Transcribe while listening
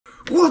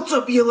What's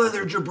up, you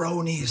leather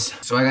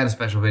jabronis? So I got a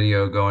special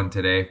video going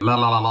today.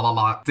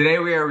 Today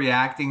we are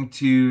reacting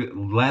to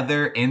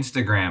leather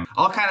Instagram.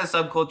 All kind of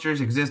subcultures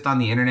exist on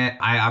the internet.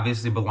 I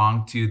obviously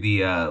belong to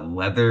the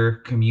leather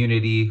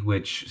community,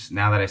 which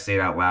now that I say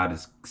it out loud,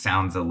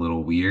 sounds a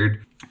little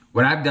weird.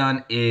 What I've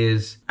done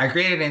is I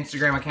created an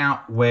Instagram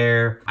account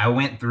where I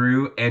went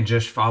through and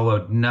just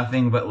followed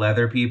nothing but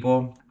leather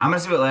people. I'm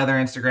gonna see what leather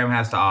Instagram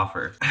has to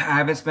offer. I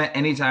haven't spent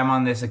any time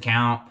on this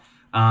account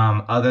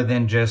other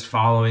than just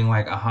following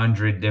like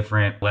 100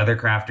 different leather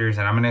crafters,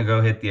 and I'm gonna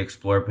go hit the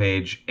explore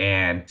page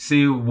and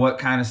see what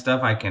kind of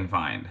stuff I can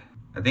find.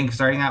 I think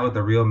starting out with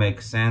the reel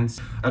makes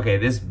sense. Okay,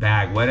 this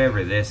bag,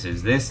 whatever this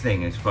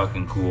thing is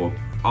fucking cool.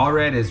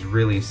 Allred is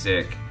really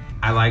sick.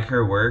 I like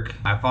her work.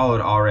 I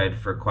followed Allred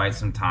for quite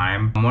some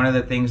time. One of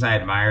the things I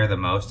admire the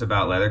most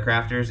about leather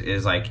crafters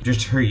is like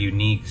just her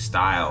unique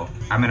style.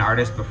 I'm an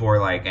artist before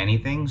like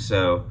anything,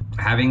 so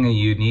having a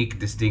unique,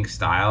 distinct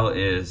style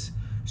is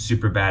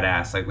super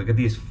badass. Like look at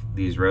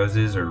these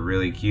roses are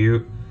really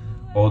cute.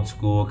 Old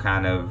school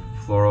kind of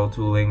floral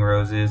tooling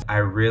roses. I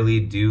really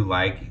do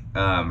like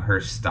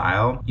her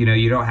style. You know,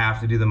 you don't have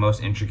to do the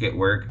most intricate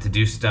work to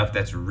do stuff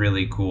that's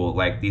really cool.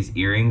 Like these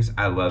earrings,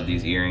 I love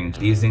these earrings.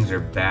 These things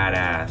are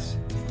badass.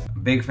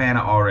 Big fan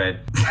of Allred.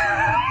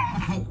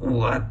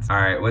 What? All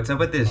right, what's up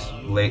with this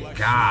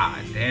God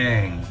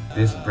dang.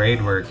 This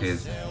braid work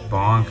is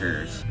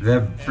bonkers.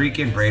 The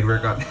freaking braid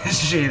work on this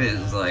shit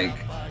is like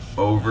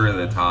over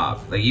the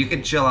top. Like you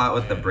can chill out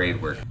with the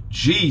braid work.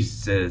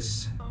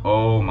 Jesus.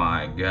 Oh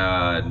my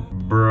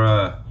God,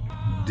 bruh,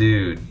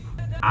 dude,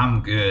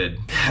 I'm good.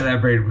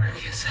 That braid work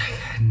is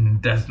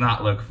like, does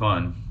not look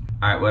fun.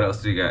 All right, what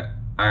else do we got?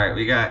 All right,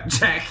 we got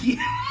Jackie.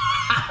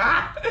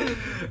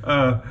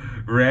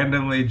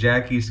 Randomly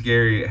Jackie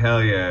Scary,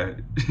 hell yeah.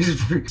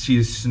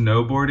 She's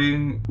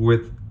snowboarding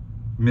with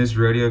Miss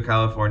Rodeo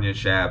California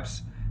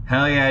Shaps.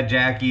 Hell yeah,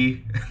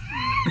 Jackie.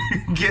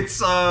 Get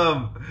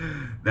some.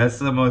 That's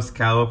the most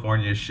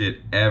California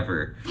shit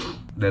ever.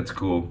 That's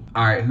cool.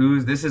 All right,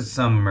 this is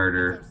some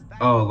murder.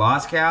 Oh,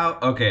 Lost Cow?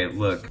 Okay,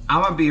 look,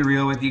 I'm gonna be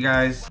real with you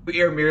guys.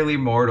 We are merely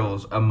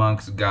mortals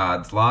amongst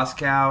gods. Lost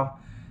Cow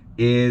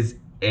is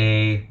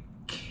a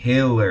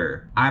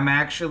killer. I'm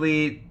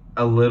actually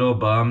a little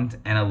bummed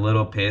and a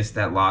little pissed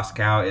that Lost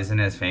Cow isn't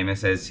as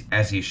famous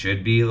as he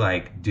should be.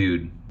 Like,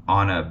 dude,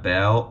 on a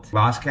belt.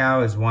 Lost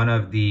Cow is one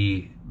of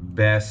the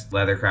best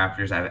leather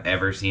crafters I've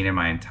ever seen in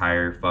my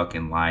entire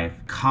fucking life.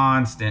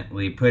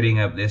 Constantly putting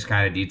up this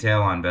kind of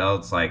detail on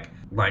belts, like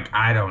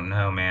I don't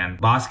know, man.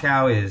 Lost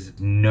Cow is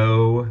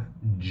no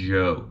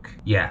joke.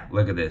 Yeah,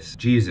 look at this.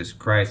 Jesus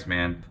Christ,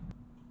 man.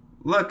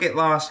 Look at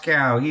Lost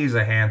Cow. He's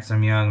a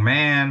handsome young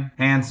man.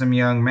 Handsome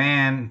young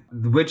man,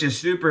 which is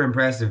super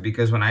impressive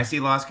because when I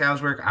see Lost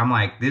Cow's work, I'm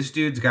like, this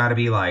dude's gotta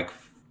be like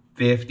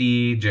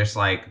 50, just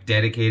like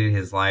dedicated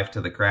his life to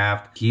the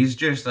craft. He's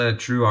just a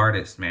true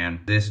artist,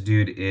 man. This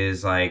dude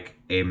is like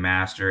a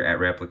master at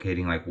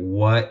replicating like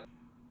what?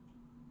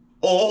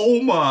 Oh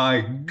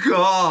my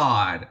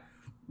God.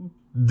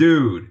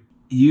 Dude,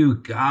 you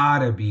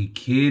gotta be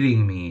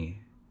kidding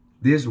me.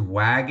 This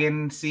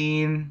wagon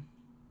scene.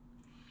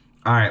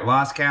 All right,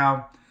 Lost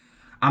Cow.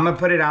 I'm gonna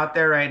put it out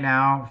there right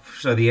now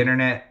so the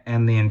internet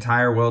and the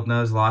entire world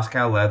knows Lost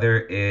Cow Leather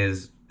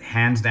is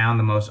hands down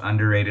the most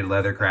underrated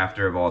leather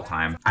crafter of all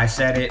time. I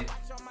said it.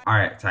 All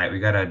right, tight. We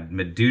got a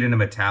dude in a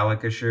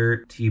Metallica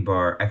shirt.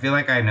 T-Bar. I feel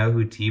like I know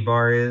who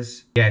T-Bar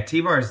is. Yeah,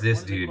 T-Bar is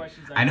this dude.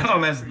 I know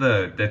him as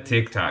the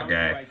TikTok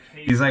guy.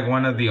 He's like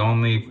one of the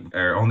only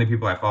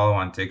people I follow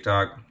on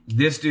TikTok.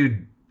 This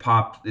dude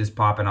is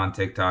popping on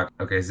TikTok.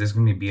 Okay, is this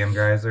gonna be BM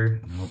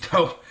Geyser?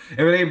 No. If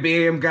it ain't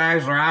BM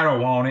Geyser, I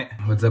don't want it.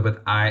 What's up with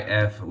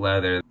IF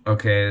Leather?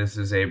 Okay, this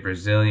is a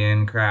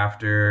Brazilian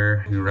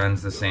crafter who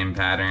runs the same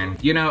pattern.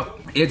 You know,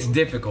 it's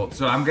difficult,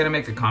 so I'm gonna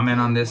make a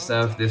comment on this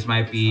stuff. This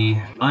might be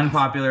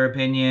unpopular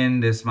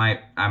opinion.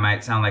 I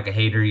might sound like a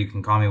hater. You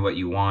can call me what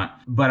you want,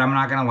 but I'm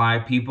not gonna lie.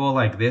 People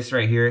like this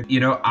right here, you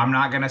know, I'm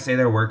not gonna say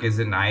their work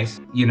isn't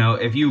nice. You know,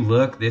 if you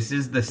look, this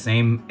is the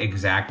same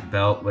exact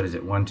belt. What is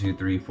it? 1, 2,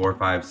 3, 4,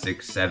 5,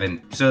 6,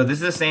 7. So this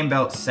is the same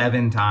belt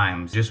 7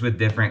 times, just with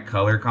different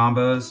color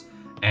combos.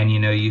 And you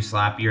know, you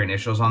slap your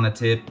initials on the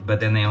tip,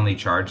 but then they only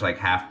charge like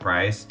half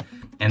price.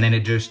 And then it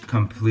just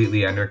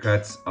completely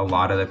undercuts a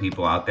lot of the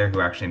people out there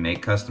who actually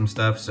make custom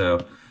stuff.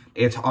 So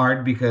it's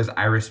hard because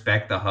I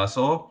respect the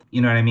hustle.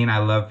 You know what I mean? I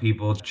love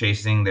people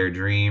chasing their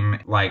dream.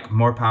 Like,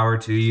 more power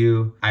to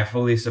you. I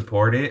fully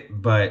support it,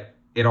 but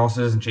it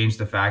also doesn't change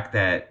the fact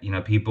that, you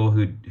know, people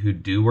who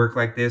do work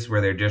like this,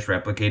 where they're just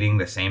replicating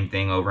the same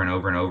thing over and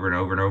over and over and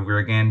over and over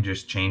again,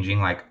 just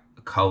changing like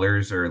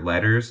colors or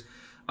letters,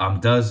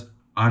 does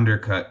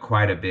undercut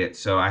quite a bit.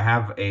 So I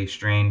have a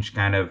strange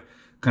kind of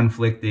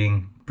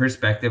conflicting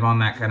perspective on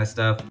that kind of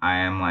stuff. I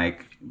am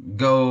like,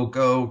 go,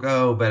 go,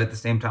 go. But at the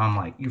same time, I'm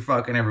like, you're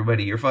fucking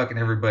everybody. You're fucking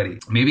everybody.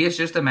 Maybe it's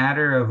just a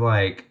matter of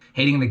like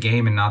hating the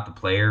game and not the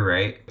player,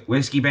 right?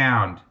 Whiskey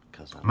Bound.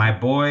 My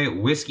boy,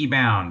 Whiskey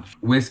Bound.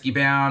 Whiskey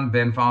Bound,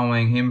 been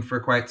following him for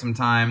quite some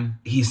time.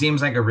 He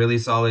seems like a really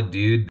solid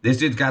dude. This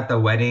dude's got the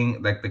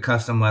wedding, like the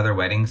custom leather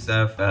wedding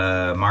stuff,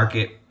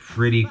 market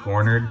pretty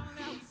cornered.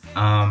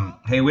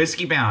 Hey,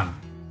 Whiskey Bound.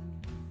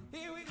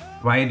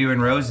 Why you doing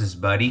roses,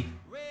 buddy?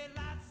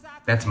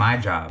 That's my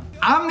job.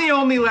 I'm the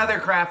only leather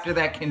crafter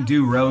that can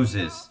do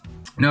roses.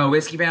 No,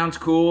 Whiskey Bound's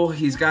cool.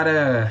 He's got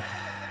a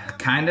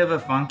kind of a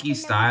funky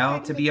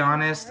style, to be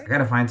honest. I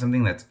gotta find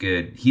something that's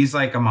good. He's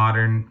like a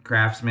modern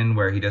craftsman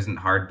where he doesn't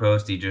hard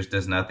post, he just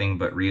does nothing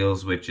but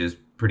reels, which is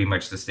pretty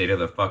much the state of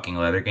the fucking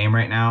leather game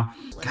right now.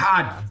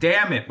 God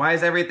damn it, why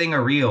is everything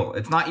a reel?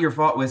 It's not your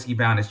fault, Whiskey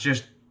Bound, it's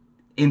just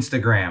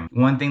Instagram.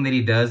 One thing that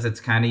he does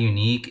that's kind of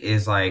unique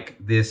is like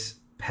this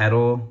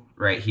pedal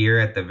right here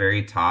at the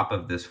very top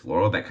of this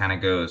floral that kind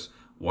of goes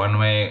one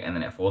way and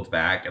then it folds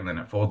back and then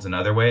it folds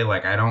another way.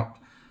 Like I don't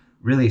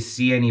really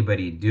see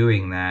anybody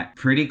doing that.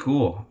 Pretty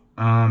cool.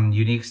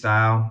 Unique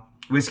style.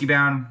 Whiskey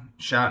Bound,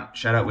 shout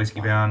out Whiskey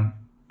Bound.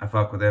 I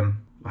fuck with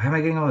him. Why am I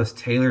getting all this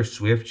Taylor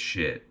Swift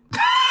shit?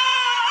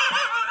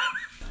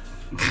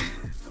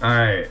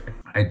 Alright,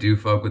 I do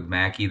fuck with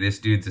Mackie. This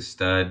dude's a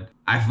stud.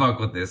 I fuck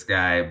with this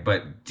guy,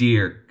 but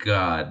dear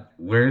God,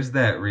 where's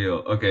that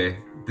reel? Okay,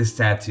 this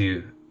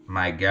tattoo,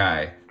 my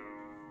guy.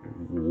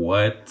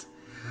 What?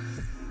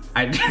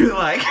 I do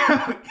like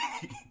how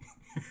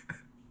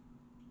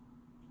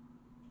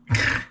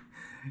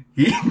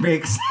he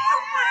makes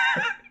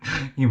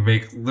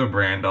the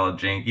brand all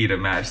janky to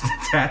match the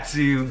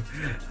tattoo.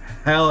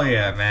 Hell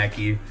yeah,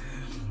 Mackie.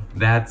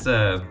 That's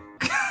oh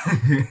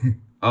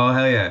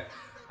hell yeah.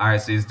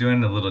 Alright, so he's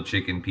doing a little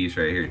chicken piece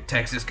right here.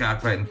 Texas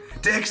cockfighting.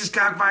 Texas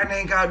cockfighting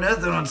ain't got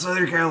nothing on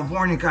Southern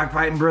California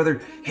cockfighting,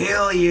 brother.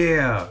 Hell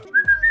yeah.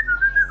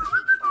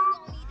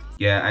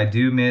 Yeah, I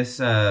do miss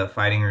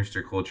fighting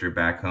rooster culture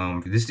back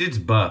home. This dude's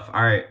buff.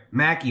 All right,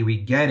 Mackie, we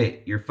get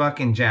it. You're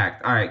fucking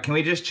jacked. All right, can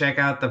we just check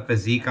out the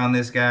physique on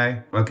this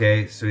guy?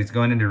 Okay, so he's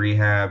going into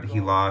rehab. He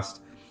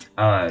lost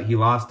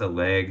a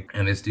leg,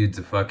 and this dude's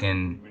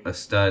a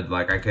stud.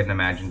 Like, I couldn't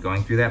imagine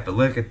going through that, but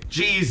look at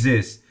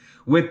Jesus.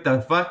 With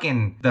the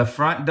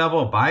front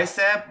double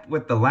bicep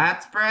with the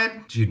lat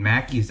spread. Dude,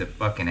 Mackie's a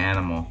fucking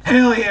animal.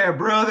 Hell yeah,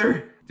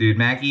 brother. Dude,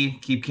 Mackie,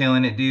 keep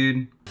killing it,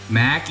 dude.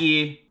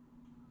 Mackie.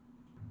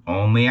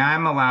 Only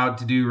I'm allowed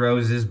to do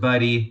roses,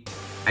 buddy.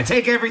 I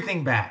take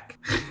everything back.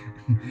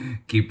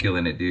 Keep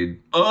killing it,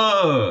 dude.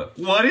 Ugh,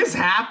 what is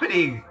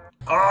happening?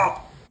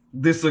 Oh,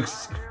 this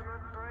looks...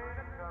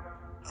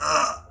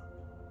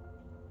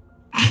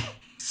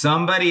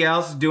 Somebody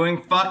else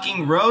doing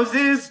fucking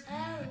roses?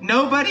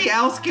 Nobody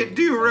else can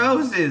do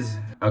roses.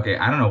 Okay,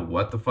 I don't know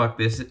what the fuck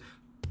this is.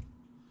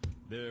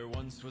 There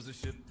once was a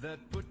ship that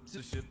put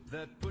to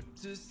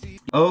sea.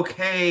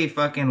 Okay,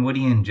 fucking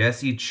Woody and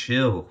Jesse,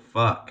 chill.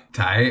 Fuck.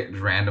 Tight,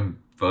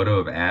 random photo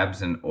of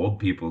abs and old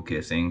people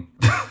kissing.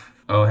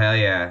 Oh, hell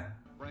yeah.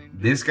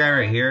 This guy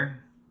right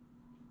here,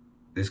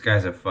 this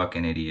guy's a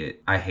fucking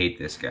idiot. I hate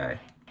this guy.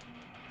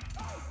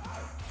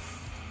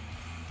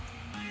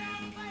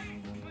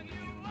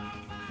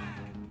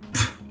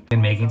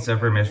 And making stuff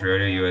for Miss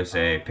Rodeo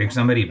USA. Pick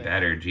somebody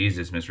better.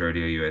 Jesus, Miss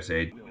Rodeo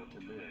USA.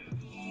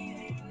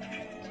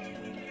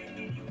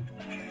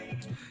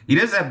 He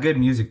does have good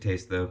music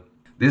taste though.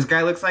 This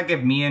guy looks like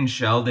if me and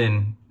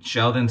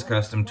Sheldon's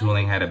Custom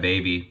Tooling had a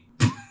baby.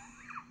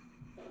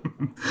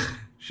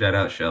 Shout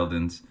out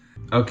Sheldon's.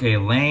 Okay,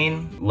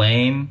 Lane.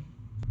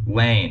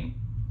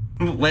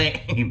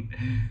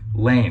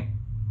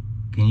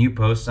 Can you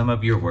post some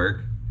of your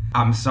work?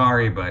 I'm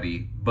sorry,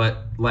 buddy,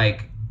 but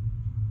like,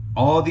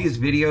 all these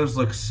videos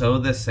look so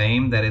the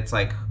same that it's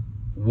like,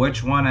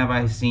 which one have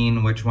I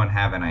seen? Which one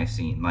haven't I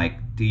seen? Like,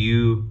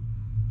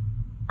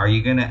 are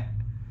you gonna,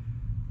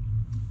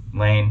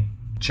 Lane,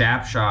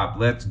 Chap Shop,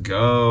 let's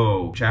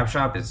go. Chap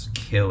Shop is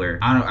killer.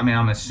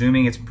 I'm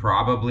assuming it's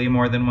probably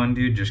more than one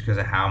dude just because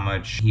of how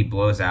much he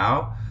blows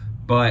out.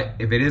 But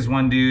if it is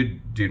one dude,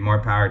 more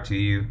power to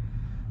you.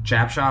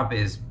 Chap Shop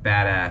is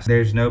badass.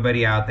 There's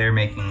nobody out there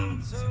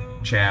making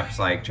chaps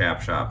like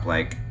Chap Shop.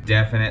 Like,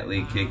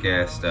 definitely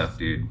kick-ass stuff,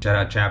 dude. Shout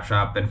out Chap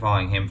Shop. Been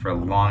following him for a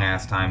long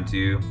ass time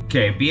too.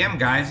 Okay, BM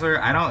Geisler.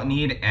 I don't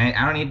need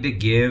to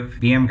give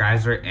BM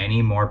Geisler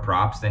any more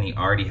props than he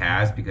already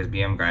has because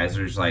BM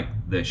Geisler's like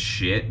the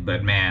shit.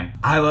 But man,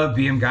 I love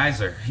BM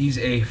Geisler. He's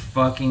a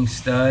fucking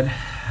stud.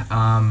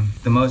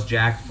 The most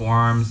jacked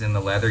forearms in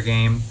the leather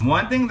game.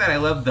 One thing that I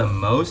love the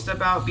most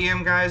about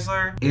BM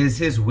Geisler is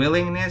his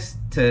willingness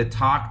to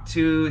talk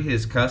to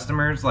his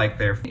customers like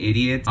they're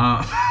idiots.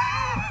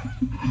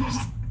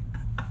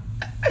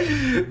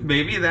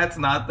 Maybe that's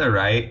not the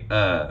right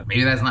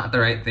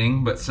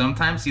thing, but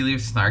sometimes he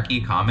leaves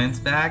snarky comments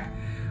back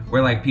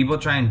where like people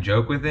try and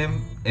joke with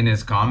him in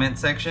his comment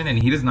section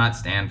and he does not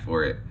stand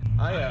for it.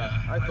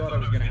 I thought I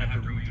was gonna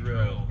have to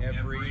re-drill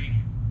every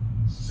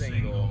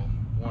single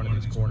one of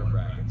these corner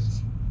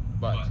brackets,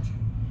 but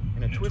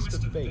in a twist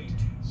of fate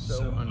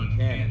so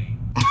uncanny,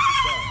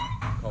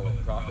 some call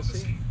it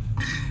prophecy.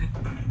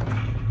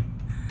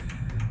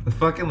 The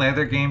fucking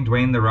leather game,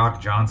 Dwayne "The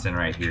Rock" Johnson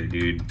right here,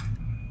 dude.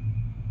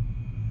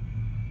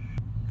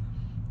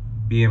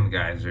 BM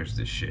Geysers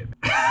this shit.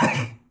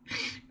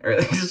 Or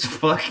this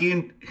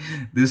fucking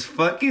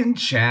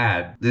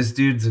Chad. This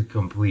dude's a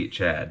complete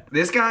Chad.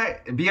 This guy,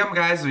 BM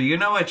Geyser, you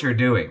know what you're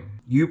doing.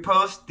 You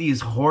post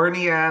these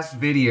horny ass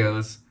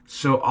videos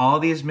so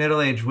all these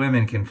middle-aged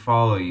women can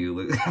follow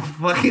you.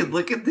 Fucking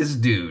look at this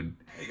dude.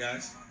 Hey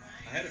guys,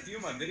 I had a few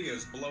of my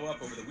videos blow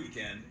up over the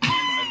weekend, and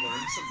I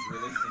learned some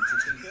really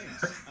interesting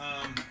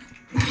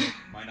things.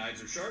 My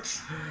knives are sharp.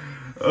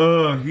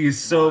 Oh, he's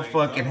so My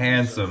fucking thumbs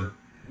handsome. are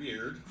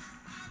weird.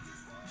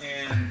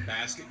 And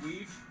basket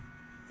weave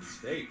is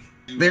fake.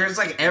 There's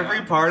like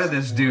every part of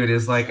this dude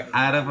is like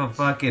out of a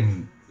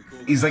fucking...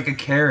 He's like a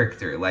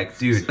character. Like,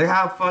 dude, look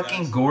how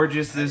fucking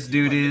gorgeous this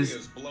dude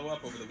is.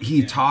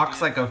 He talks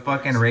like a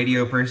fucking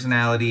radio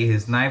personality.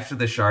 His knives are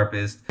the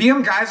sharpest.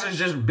 BM Geyser's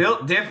just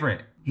built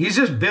different. He's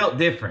just built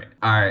different.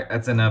 Alright,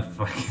 that's enough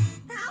fucking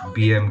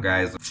BM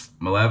Geyser.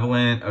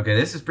 Malevolent. Okay,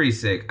 this is pretty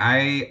sick.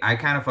 I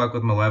kind of fuck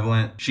with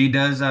Malevolent. She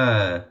does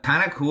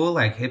kind of cool,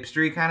 like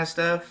hipstery kind of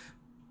stuff.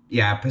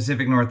 Yeah,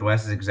 Pacific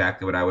Northwest is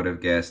exactly what I would have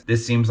guessed.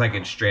 This seems like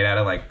it's straight out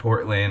of like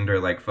Portland or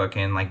like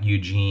fucking like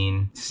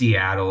Eugene,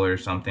 Seattle or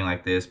something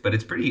like this. But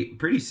it's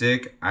pretty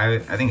sick. I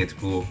think it's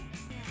cool.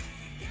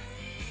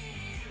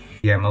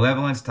 Yeah,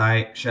 Malevolent's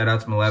tight. Shout out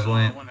to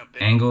Malevolent.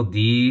 Angle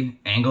D.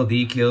 Angle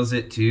D kills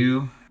it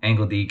too.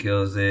 Angle D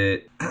kills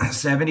it.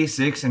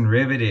 76 and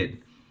Riveted.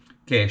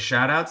 Okay,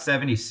 shout out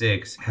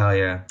 76. Hell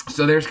yeah.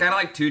 So there's kind of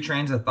like two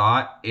trains of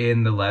thought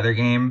in the leather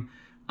game.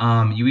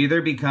 You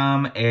either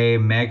become a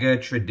mega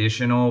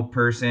traditional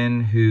person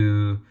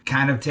who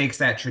kind of takes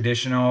that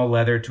traditional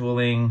leather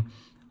tooling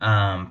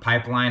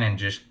pipeline and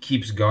just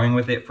keeps going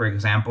with it. For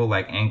example,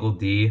 like Angle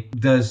D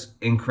does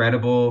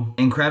incredible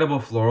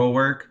floral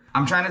work.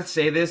 I'm trying to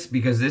say this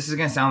because this is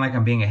gonna sound like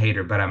I'm being a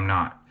hater, but I'm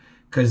not.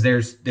 Because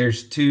there's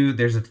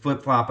a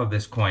flip-flop of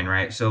this coin,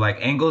 right? So like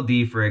Angle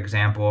D, for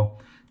example,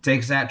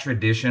 takes that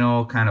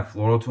traditional kind of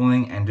floral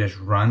tooling and just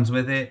runs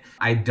with it.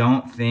 I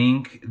don't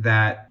think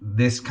that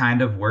this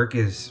kind of work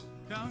is,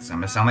 I'm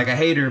gonna sound like a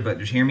hater, but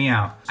just hear me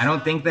out. I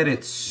don't think that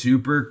it's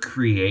super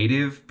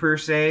creative per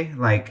se.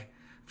 Like,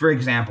 for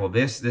example,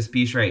 this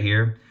piece right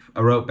here,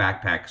 a rope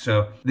backpack.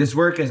 So this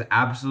work is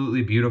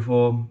absolutely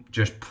beautiful,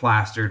 just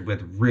plastered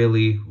with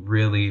really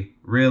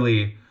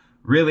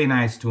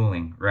nice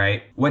tooling,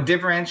 right? What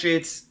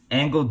differentiates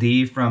Angle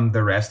D from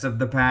the rest of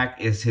the pack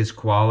is his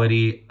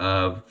quality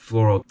of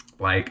floral.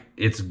 Like,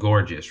 it's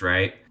gorgeous,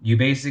 right? You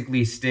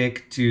basically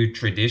stick to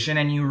tradition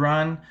and you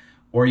run,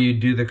 or you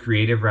do the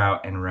creative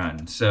route and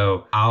run.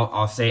 So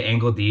I'll say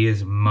Angle D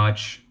is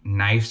much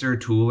nicer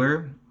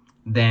tooler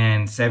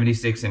than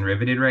 76 and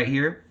Riveted right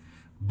here.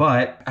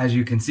 But as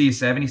you can see,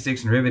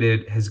 76 and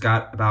Riveted has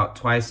got about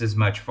twice as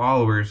much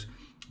followers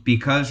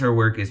because her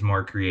work is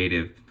more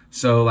creative.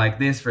 So like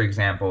this, for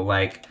example,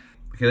 like,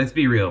 okay, let's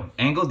be real.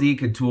 Angle D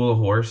could tool a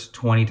horse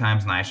 20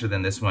 times nicer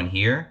than this one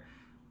here.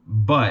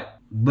 But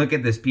look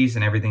at this piece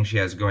and everything she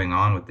has going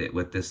on with it.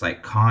 With this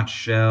like conch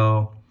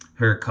shell,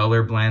 her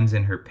color blends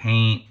in her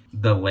paint,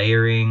 the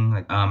layering.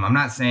 Like, I'm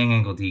not saying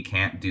Angle D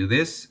can't do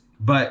this.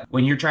 But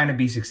when you're trying to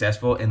be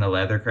successful in the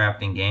leather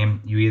crafting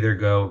game, you either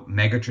go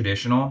mega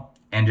traditional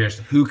and just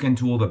who can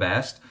tool the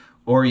best,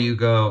 or you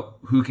go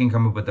who can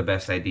come up with the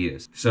best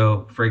ideas.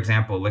 So for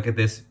example, look at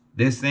this.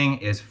 This thing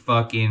is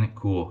fucking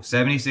cool.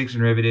 76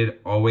 and Riveted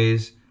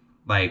always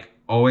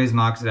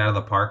knocks it out of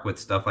the park with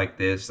stuff like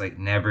this. Like,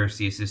 never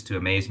ceases to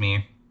amaze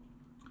me.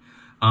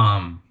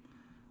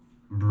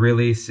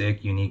 Really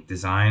sick, unique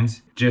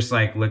designs. Just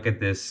like, look at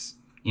this.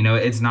 You know,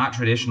 it's not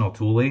traditional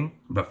tooling,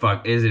 but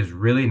fuck, it is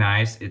really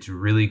nice. It's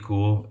really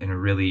cool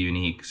and really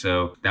unique.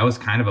 So that was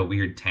kind of a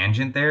weird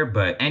tangent there.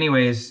 But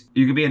anyways,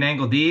 you could be an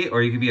Angle D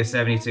or you could be a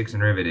 76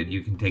 and Riveted.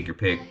 You can take your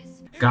pick.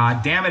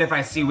 God damn it if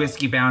I see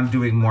Whiskey Bound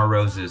doing more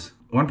roses.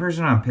 One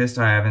person I'm pissed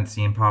I haven't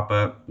seen pop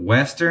up.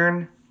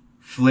 Western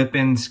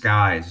Flippin'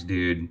 Skies,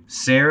 dude.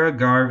 Sarah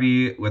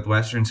Garvey with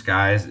Western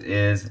Skies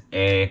is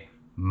a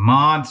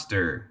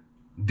monster.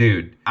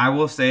 Dude, I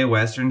will say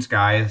Western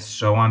Sky is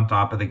so on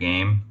top of the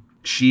game.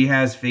 She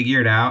has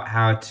figured out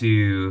how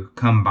to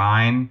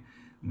combine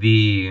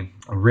the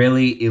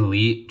really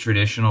elite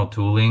traditional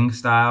tooling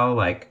style.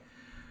 Like,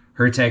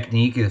 her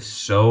technique is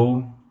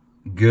so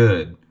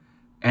good.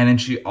 And then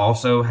she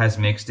also has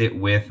mixed it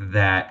with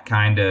that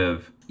kind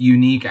of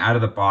unique out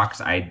of the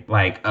box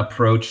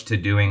approach to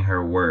doing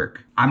her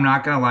work. I'm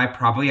not gonna lie,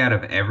 probably out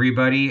of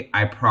everybody,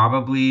 I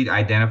probably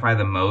identify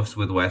the most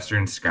with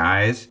Western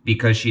Skies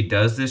because she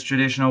does this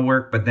traditional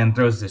work but then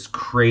throws this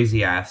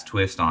crazy ass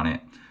twist on it,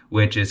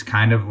 which is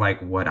kind of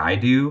like what I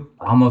do,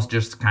 almost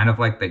just kind of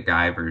like the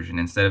guy version.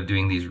 Instead of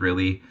doing these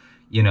really,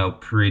 you know,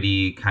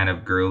 pretty kind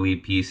of girly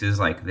pieces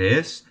like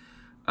this,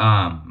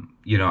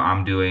 you know,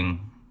 I'm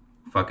doing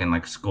fucking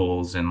like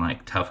skulls and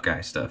like tough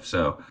guy stuff.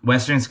 So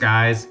Western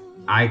Skies,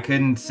 I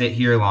couldn't sit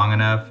here long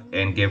enough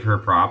and give her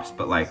props,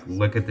 but like,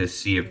 look at this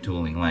sea of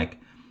tooling. Like,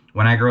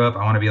 when I grow up,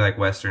 I want to be like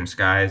Western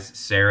Skies.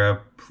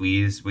 Sarah,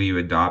 please, will you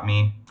adopt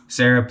me?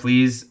 Sarah,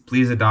 please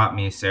adopt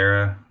me,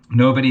 Sarah.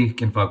 Nobody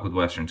can fuck with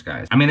Western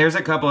Skies. I mean, there's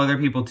a couple other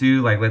people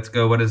too. Like, let's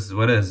go. What does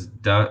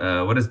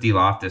D.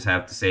 Loftus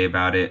have to say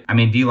about it? I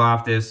mean, D.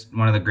 Loftus,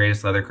 one of the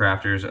greatest leather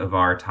crafters of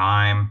our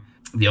time.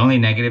 The only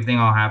negative thing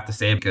I'll have to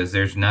say, because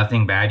there's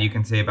nothing bad you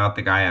can say about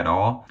the guy at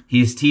all,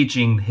 he's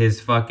teaching his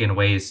fucking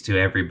ways to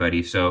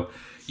everybody. So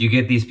you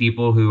get these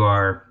people who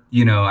are,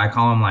 you know, I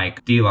call them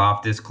like D.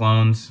 Loftus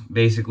clones,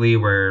 basically,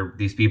 where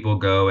these people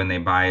go and they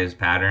buy his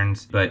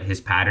patterns, but his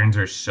patterns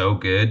are so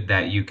good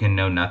that you can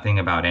know nothing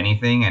about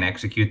anything and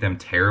execute them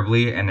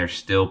terribly, and they're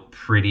still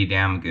pretty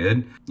damn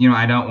good. You know,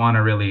 I don't want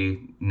to really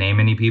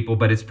name any people,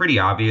 but it's pretty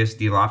obvious.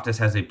 D. Loftus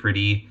has a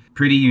pretty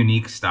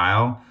unique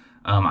style.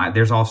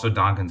 There's also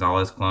Don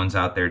Gonzalez clones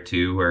out there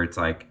too, where it's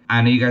like,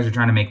 I know you guys are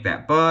trying to make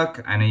that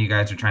buck. I know you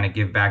guys are trying to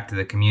give back to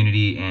the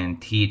community and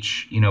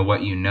teach, you know,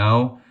 what you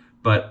know,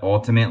 but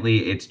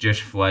ultimately it's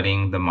just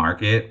flooding the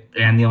market.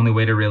 And the only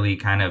way to really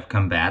kind of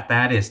combat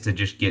that is to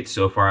just get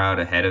so far out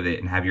ahead of it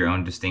and have your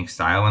own distinct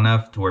style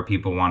enough to where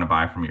people want to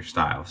buy from your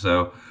style.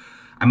 So,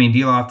 I mean,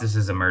 D. Loftus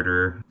is a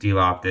murderer. D.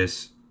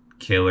 Loftus,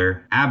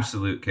 killer,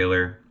 absolute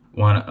killer.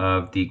 One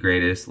of the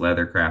greatest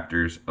leather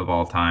crafters of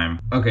all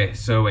time. Okay,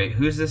 so wait,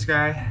 who's this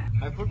guy?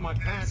 I put my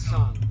pants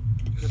on,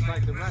 just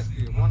like the rest of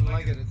you, one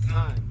leg at a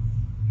time.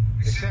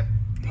 Except,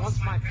 once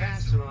my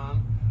pants are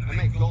on, I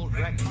make gold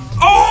records.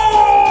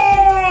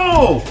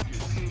 Oh!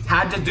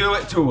 Had to do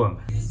it to him.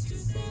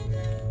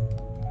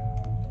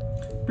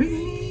 Bring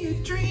me a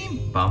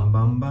dream. Bum,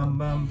 bum, bum,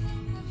 bum.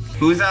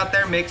 Who's out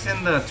there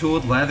mixing the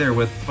tooled leather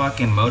with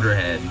fucking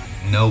Motorhead?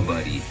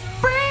 Nobody.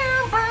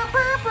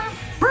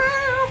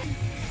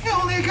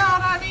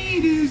 God I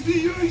need is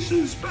the Ace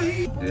of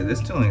Spades. Dude,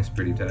 this tooling's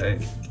pretty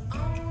tight.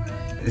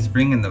 It's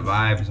bringing the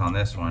vibes on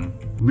this one.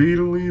 Lead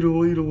a lead a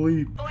lead a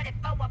lead.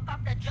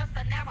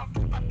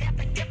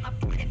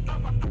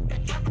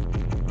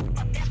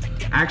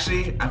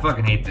 Actually, I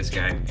fucking hate this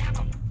guy.